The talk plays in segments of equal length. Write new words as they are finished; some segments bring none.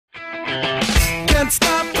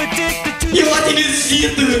Eu la tine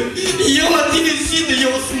zită! Eu la tine zită!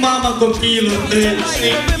 Eu sunt mama copilului tăi și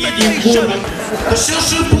e din bună! Așa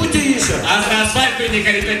și pute așa! Asta asfalt pe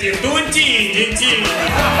necaricativ! Tu întinde!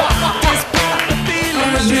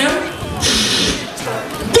 Ajem?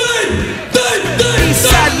 Dă-i!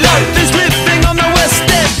 Sad life is living on the west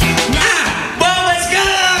end. Бабочка!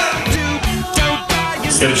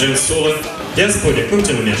 Sergent Solon, ia spune, cum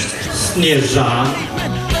te numești? Snejan.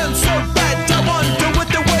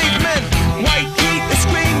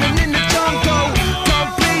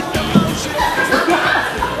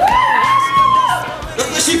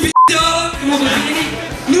 Și p***eala,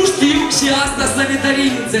 nu știu și asta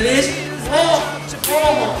sanitarii, înțelegi?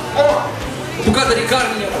 Bucată de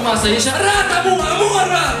carne frumoasă, ești rata, amor,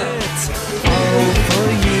 rata!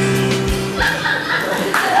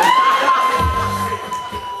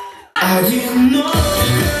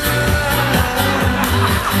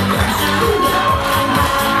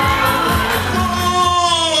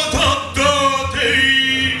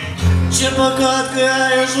 Ce păcat că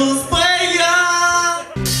ai ajuns pe ea!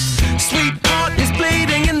 Sweetheart is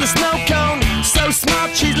bleeding in the snow cone. So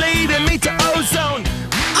smart she's leading me to ozone.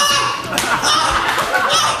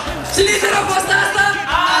 Ce literă a fost asta?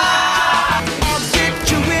 I'll get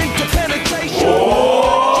you into penetration.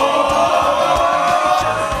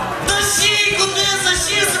 Da și cu dânsă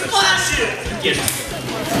și se face!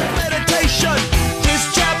 Meditation. This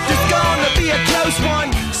chapter's gonna be a close one.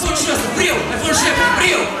 Слушай, что, прием, iPhone 7,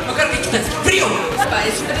 прием, макар китайцы, прием!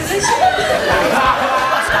 Спайс,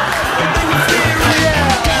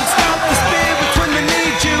 Can't stop the spirits when they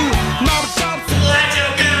need you.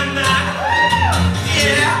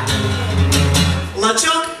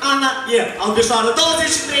 Лачок, Анна, Албишара,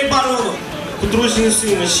 23 барону. Cu drugi în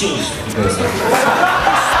sână 5.